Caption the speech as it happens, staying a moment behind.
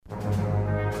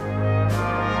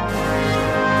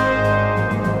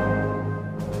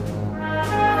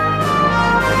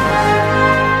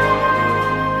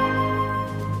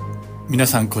皆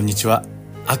さんこんにちは。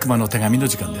悪魔の手紙の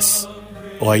時間です。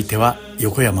お相手は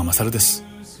横山まさるです。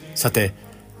さて、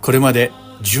これまで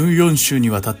14週に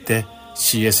わたって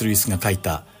C.S. ルイスが書い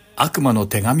た悪魔の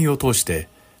手紙を通して、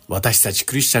私たち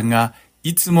クリスチャンが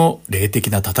いつも霊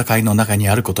的な戦いの中に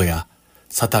あることや、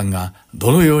サタンが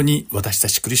どのように私た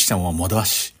ちクリスチャンを惑わ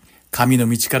し、神の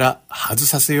道から外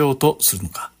させようとするの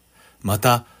か、ま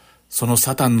たその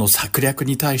サタンの策略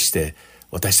に対して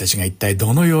私たちが一体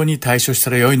どのように対処し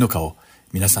たらよいのかを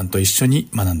皆さんと一緒に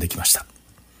学んできました。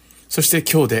そして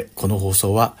今日でこの放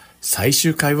送は最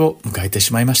終回を迎えて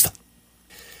しまいました。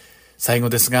最後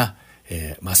ですが、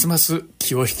ますます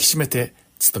気を引き締めて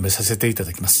務めさせていた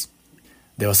だきます。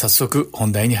では早速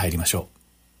本題に入りましょ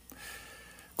う。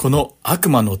この悪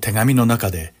魔の手紙の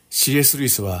中で C.S. ルイ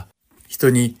スは人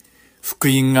に福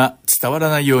音が伝わら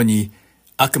ないように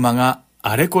悪魔が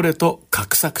あれこれと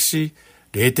画策し、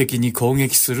霊的に攻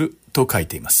撃すると書い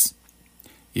ています。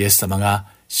イエス様が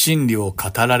真理を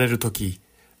語られるとき、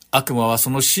悪魔はそ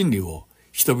の真理を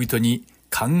人々に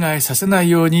考えさせない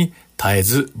ように絶え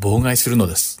ず妨害するの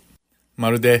です。ま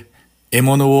るで獲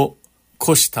物を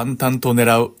虎視眈々と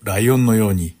狙うライオンの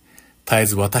ように、絶え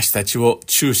ず私たちを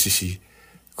注視し、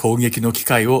攻撃の機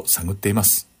会を探っていま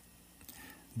す。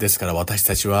ですから私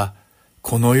たちは、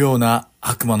このような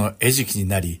悪魔の餌食に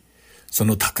なり、そ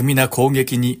の巧みな攻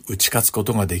撃に打ち勝つこ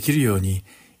とができるように、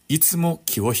いつも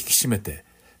気を引き締めて、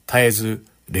絶えず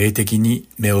霊的に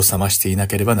目を覚ましていな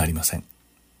ければなりません。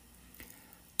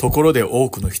ところで多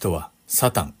くの人は、サ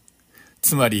タン、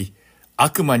つまり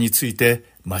悪魔について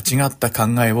間違った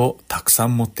考えをたくさ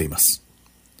ん持っています。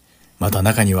また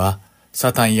中には、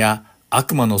サタンや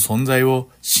悪魔の存在を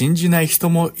信じない人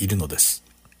もいるのです。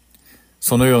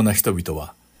そのような人々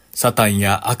は、サタン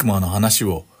や悪魔の話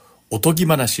をおとぎ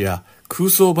話や空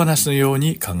想話のよう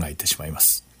に考えてしまいま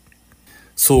す。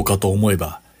そうかと思え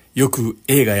ば、よく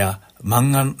映画や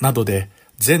漫画などで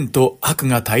善と悪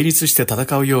が対立して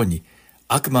戦うように、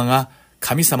悪魔が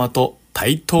神様と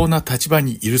対等な立場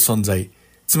にいる存在、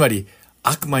つまり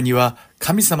悪魔には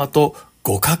神様と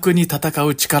互角に戦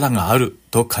う力がある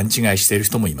と勘違いしている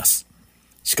人もいます。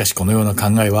しかしこのような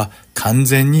考えは完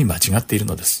全に間違っている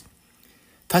のです。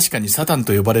確かにサタン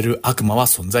と呼ばれる悪魔は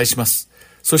存在します。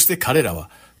そして彼らは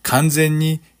完全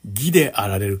に義であ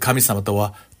られる神様と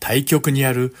は対極に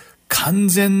ある完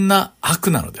全な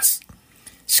悪なのです。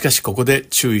しかしここで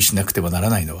注意しなくてはなら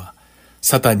ないのは、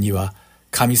サタンには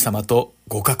神様と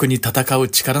互角に戦う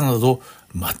力など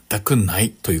全くない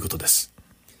ということです。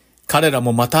彼ら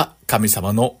もまた神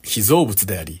様の被造物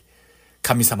であり、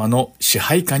神様の支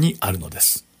配下にあるので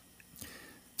す。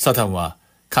サタンは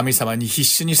神様に必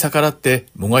死に逆らって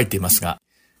もがいていますが、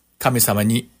神様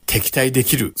に敵対で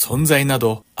きる存在な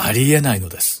どありえないの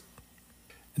です。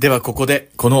ではここ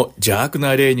でこの邪悪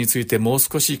な霊についてもう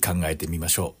少し考えてみま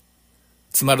しょ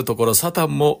う。つまるところサタ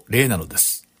ンも霊なので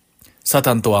す。サ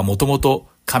タンとはもともと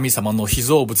神様の被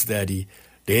造物であり、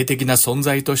霊的な存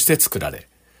在として作られ、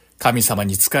神様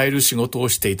に仕える仕事を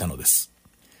していたのです。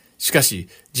しかし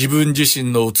自分自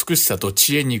身の美しさと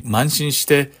知恵に慢心し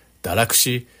て堕落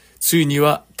し、ついに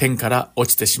は天から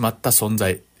落ちてしまった存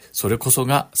在、それこそ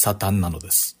がサタンなので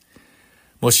す。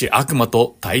もし悪魔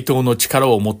と対等の力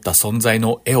を持った存在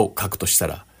の絵を描くとした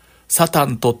ら、サタ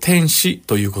ンと天使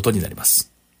ということになりま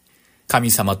す。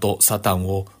神様とサタン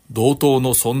を同等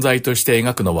の存在として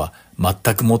描くのは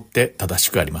全くもって正し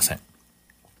くありません。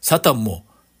サタンも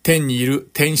天にいる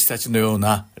天使たちのよう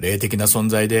な霊的な存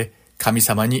在で神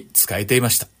様に仕えてい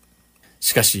ました。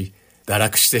しかし堕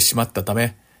落してしまったた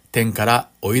め、天から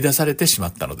追い出されてしま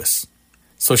ったのです。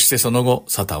そしてその後、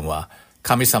サタンは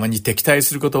神様に敵対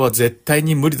することは絶対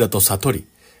に無理だと悟り、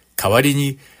代わり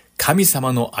に神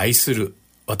様の愛する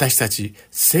私たち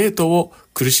生徒を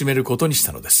苦しめることにし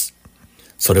たのです。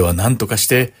それは何とかし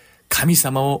て神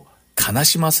様を悲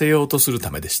しませようとするた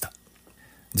めでした。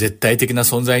絶対的な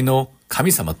存在の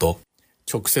神様と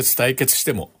直接対決し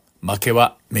ても負け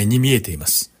は目に見えていま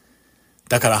す。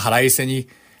だから腹いせに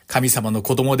神様の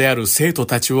子供である生徒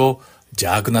たちを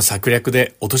邪悪な策略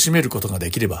で貶めることがで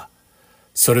きれば、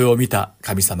それを見た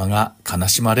神様が悲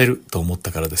しまれると思っ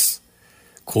たからです。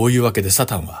こういうわけでサ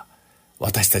タンは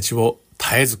私たちを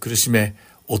絶えず苦しめ、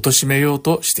貶めよう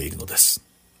としているのです。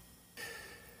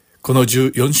この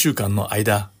14週間の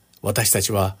間、私た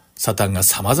ちはサタンが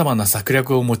様々な策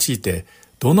略を用いて、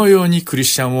どのようにクリ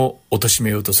スチャンを貶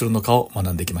めようとするのかを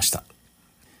学んできました。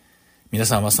皆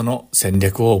さんはその戦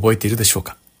略を覚えているでしょう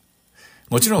か？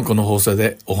もちろんこの放送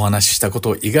でお話ししたこ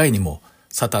と以外にも、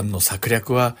サタンの策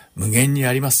略は無限に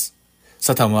あります。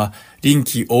サタンは臨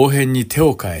機応変に手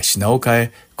を変え品を変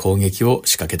え攻撃を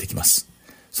仕掛けてきます。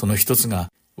その一つが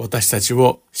私たちを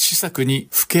思索に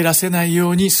ふけらせない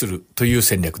ようにするという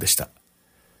戦略でした。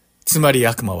つまり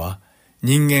悪魔は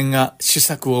人間が思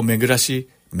索を巡らし、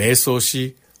瞑想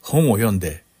し、本を読ん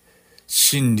で、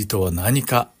真理とは何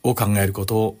かを考えるこ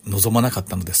とを望まなかっ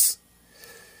たのです。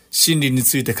真理に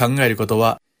ついて考えること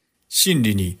は、真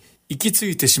理に行き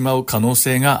着いてしまう可能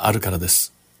性があるからで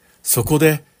す。そこ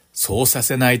で、そうさ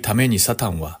せないためにサタ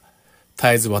ンは、絶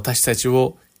えず私たち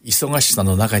を忙しさ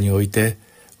の中において、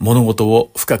物事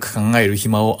を深く考える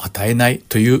暇を与えない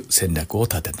という戦略を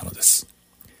立てたのです。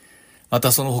ま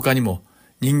たその他にも、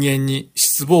人間に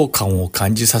失望感を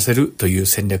感じさせるという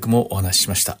戦略もお話しし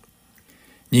ました。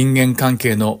人間関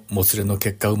係のもつれの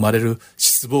結果生まれる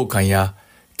失望感や、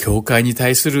教会に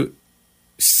対する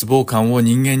失望感を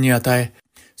人間に与え、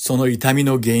その痛み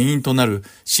の原因となる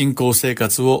信仰生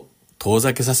活を遠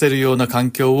ざけさせるような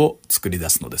環境を作り出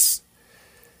すのです。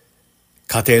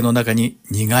家庭の中に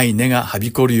苦い根がは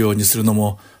びこるようにするの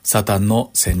もサタンの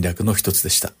戦略の一つで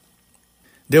した。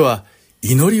では、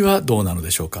祈りはどうなの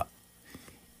でしょうか。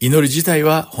祈り自体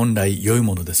は本来良い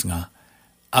ものですが、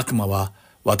悪魔は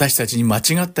私たちに間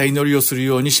違った祈りをする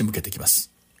ように仕向けてきま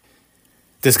す。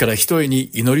ですからひとえに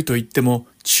祈りといっても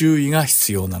注意が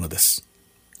必要なのです。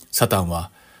サタン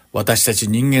は私たち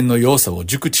人間の弱さを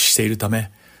熟知しているため、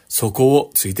そこ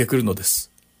をついてくるのです。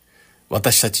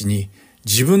私たちに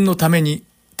自分のために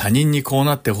他人にこう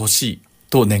なってほしい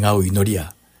と願う祈り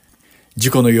や、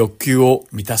自己の欲求を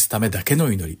満たすためだけ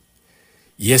の祈り、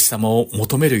イエス様を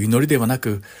求める祈りではな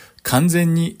く、完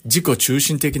全に自己中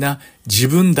心的な自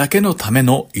分だけのため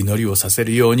の祈りをさせ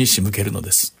るように仕向けるの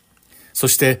です。そ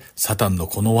してサタンの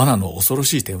この罠の恐ろ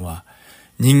しい点は、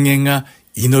人間が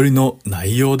祈りの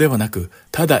内容ではなく、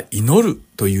ただ祈る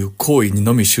という行為に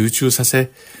のみ集中さ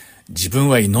せ、自分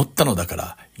は祈ったのだか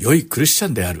ら良いクリスチャ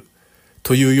ンである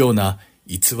というような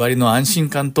偽りの安心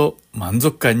感と満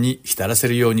足感に浸らせ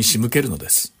るように仕向けるので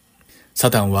す。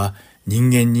サタンは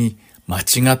人間に間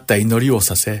違った祈りを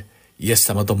させ、イエス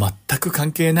様と全く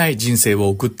関係ない人生を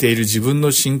送っている自分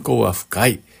の信仰は深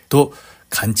いと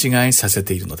勘違いさせ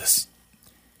ているのです。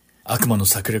悪魔の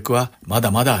策略はま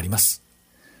だまだあります。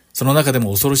その中で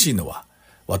も恐ろしいのは、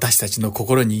私たちの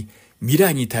心に未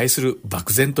来に対する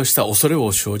漠然とした恐れ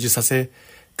を生じさせ、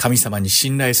神様に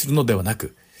信頼するのではな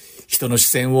く、人の視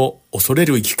線を恐れ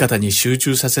る生き方に集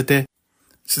中させて、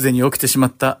すでに起きてしま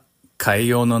った変え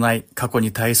ようのない過去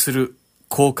に対する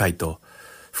後悔と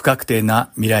不確定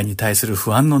な未来に対する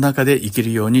不安の中で生き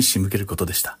るように仕向けること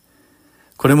でした。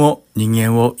これも人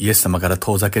間をイエス様から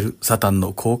遠ざけるサタン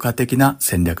の効果的な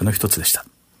戦略の一つでした。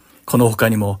この他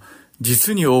にも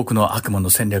実に多くの悪魔の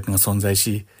戦略が存在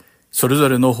し、それぞ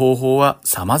れの方法は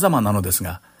様々なのです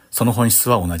が、その本質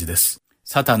は同じです。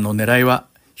サタンの狙いは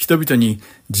人々に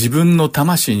自分の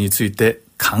魂について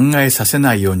考えさせ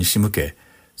ないように仕向け、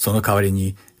その代わり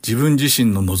に自分自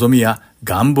身の望みや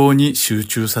願望に集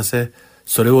中させ、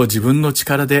それを自分の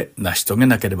力で成し遂げ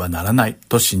なければならない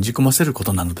と信じ込ませるこ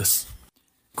となのです。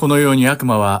このように悪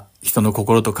魔は人の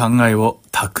心と考えを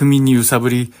巧みに揺さ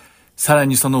ぶり、さら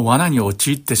にその罠に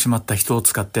陥ってしまった人を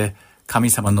使って神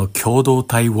様の共同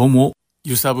体をも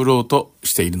揺さぶろうと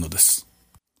しているのです。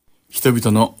人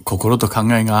々の心と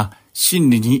考えが真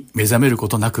理に目覚めるこ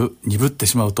となく鈍って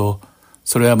しまうと、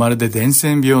それはまるで伝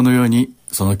染病のように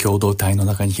その共同体の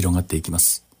中に広がっていきま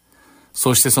す。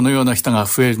そうしてそのような人が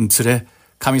増えるにつれ、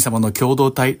神様の共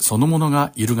同体そのもの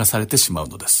が揺るがされてしまう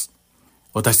のです。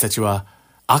私たちは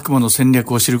悪魔の戦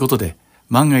略を知ることで、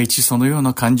万が一そのよう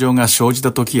な感情が生じ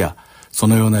た時や、そ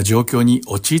のような状況に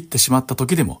陥ってしまった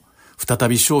時でも、再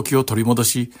び正気を取り戻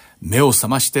し、目を覚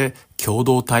まして共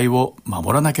同体を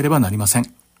守らなければなりませ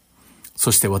ん。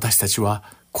そして私たちは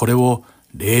これを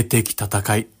霊的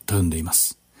戦いと呼んでいま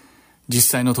す。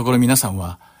実際のところ皆さん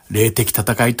は霊的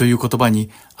戦いという言葉に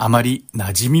あまり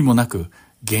馴染みもなく、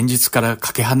現実から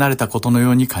かけ離れたことの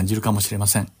ように感じるかもしれま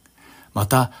せん。ま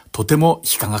たとても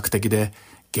非科学的で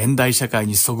現代社会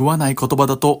にそぐわない言葉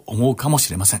だと思うかも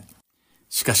しれません。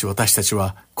しかし私たち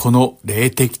はこの霊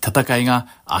的戦いが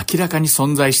明らかに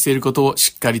存在していることを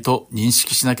しっかりと認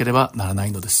識しなければならな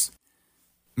いのです。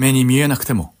目に見えなく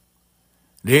ても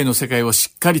霊の世界をし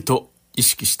っかりと意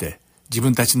識して自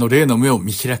分たちの霊の目を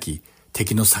見開き、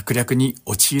敵の策略に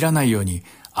陥らないように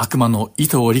悪魔の意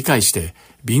図を理解して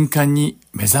敏感に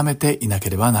目覚めていなけ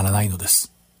ればならないので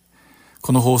す。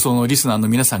この放送のリスナーの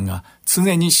皆さんが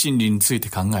常に真理について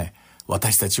考え、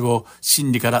私たちを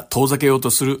真理から遠ざけようと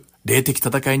する霊的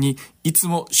戦いにいつ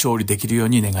も勝利できるよう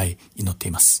に願い祈って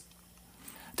います。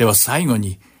では最後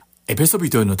にエペソビ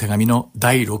トへの手紙の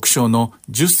第6章の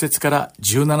10節から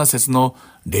17節の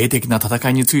霊的な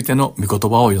戦いについての御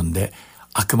言葉を読んで、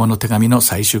悪魔の手紙の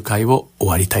最終回を終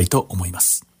わりたいと思いま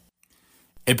す。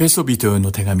エペソビトへ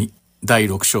の手紙第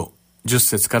6章10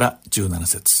節から17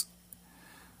節。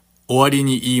終わり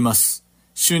に言います。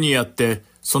主にあって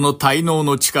その大能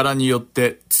の力によっ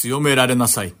て強められな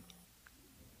さい。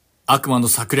悪魔の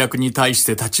策略に対し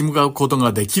て立ち向かうこと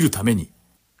ができるために、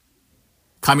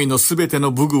神のすべて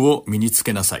の武具を身につ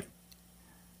けなさい。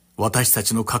私た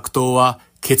ちの格闘は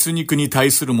血肉に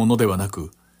対するものではな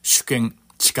く、主権、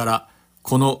力、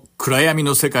この暗闇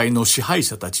の世界の支配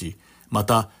者たち、ま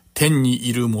た天に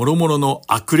いる諸々の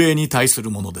悪霊に対する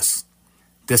ものです。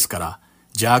ですから、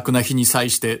邪悪な日に際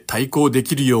して対抗で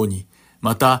きるように、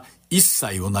また一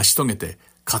切を成し遂げて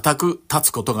固く立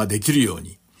つことができるよう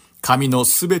に、神の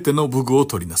すべての武具を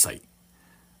取りなさい。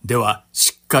では、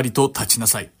しっかりと立ちな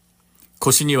さい。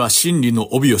腰には真理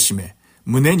の帯を締め、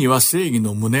胸には正義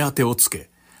の胸当てをつけ、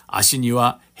足に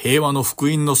は平和の福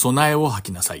音の備えを履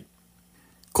きなさい。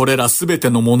これらすべて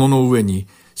のものの上に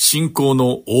信仰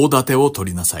の大盾を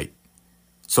取りなさい。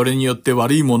それによって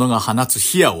悪い者が放つ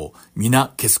火矢を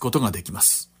皆消すことができま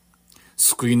す。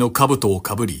救いの兜を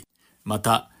かぶり、ま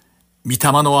た、御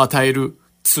霊の与える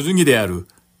剣である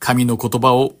神の言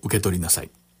葉を受け取りなさ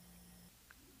い。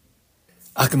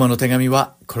悪魔の手紙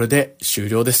はこれで終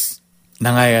了です。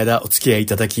長い間お付き合いい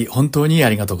ただき本当にあ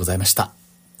りがとうございました。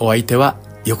お相手は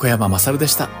横山まさるで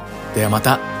した。ではま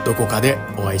たどこかで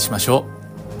お会いしましょ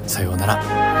う。さような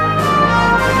ら。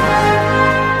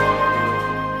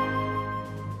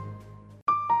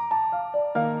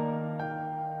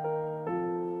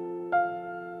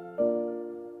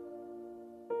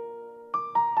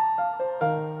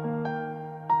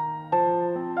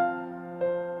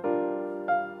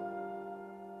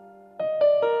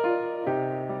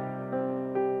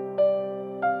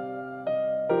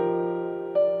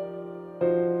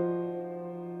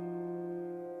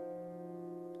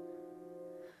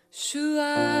主は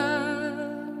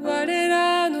我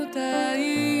らの太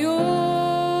陽、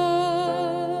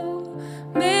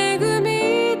恵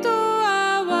みと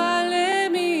憐れ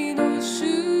みの主、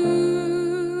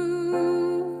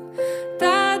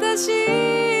正し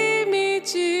い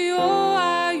道を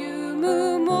歩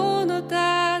む者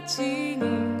たちに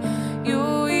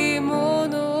良いも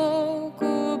のを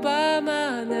拒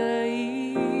まない。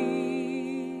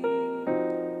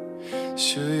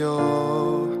主よ、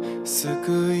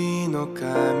救いの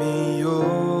神よ、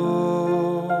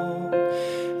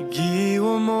義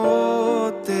をも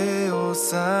って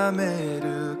治め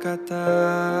る方、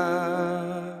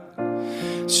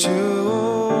主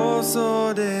を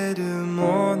恐れる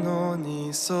者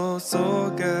に注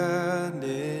が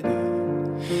れる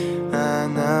あ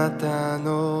なた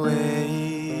の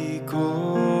栄光。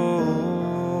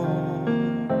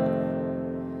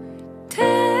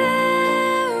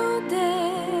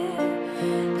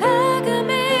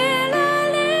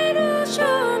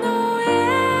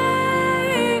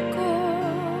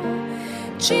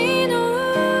地の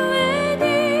上に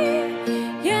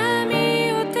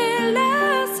闇を照ら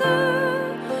す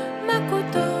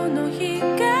誠の光、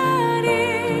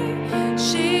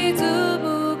沈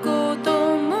むこと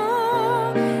も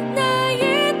ない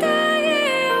太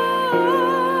陽、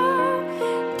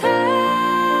高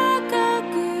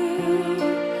く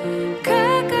掲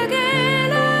げ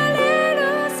られる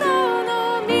その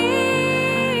皆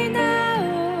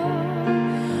を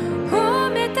褒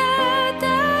めたた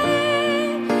え、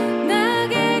嘆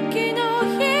きの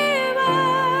日は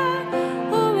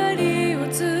終わりを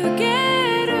告げ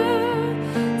る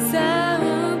賛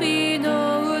美の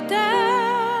歌、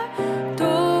永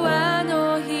遠の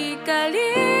光イ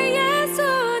エス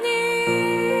に。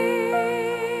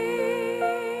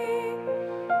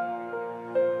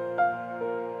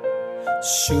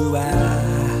主は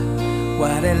我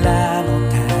らの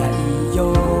太陽、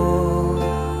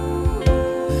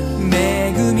恵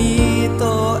みと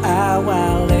憐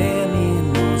れみ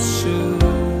の主、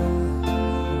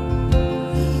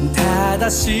正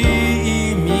しい